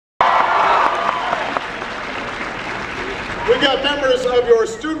We got members of your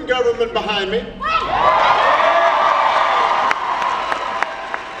student government behind me.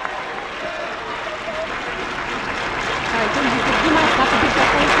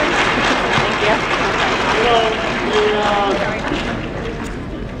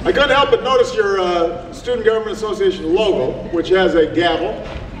 I couldn't help but notice your Student Government Association logo, which has a gavel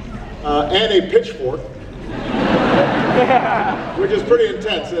and a pitchfork, which is pretty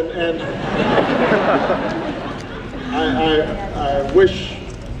intense. And I wish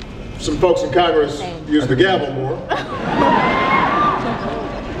some folks in Congress used the gavel more,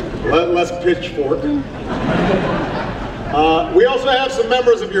 less pitchfork. We also have some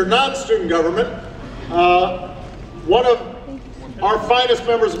members of your non-student government. One of our finest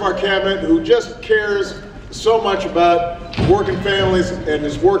members of our cabinet who just cares so much about working families and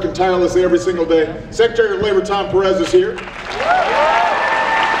is working tirelessly every single day. Secretary of Labor Tom Perez is here.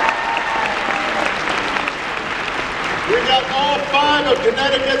 We got all 5 of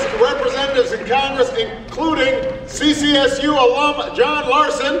Connecticut's representatives in Congress, including CCSU alum John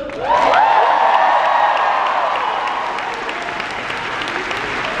Larson.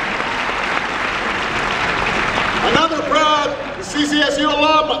 Another proud CCSU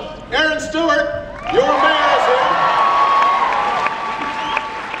alum, Aaron Stewart, your mayor is here.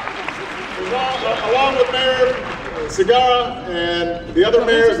 Along with Mayor Segarra and the other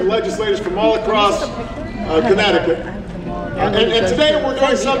mayors and legislators from all across Connecticut. And today we're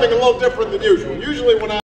doing something a little different than usual. Usually when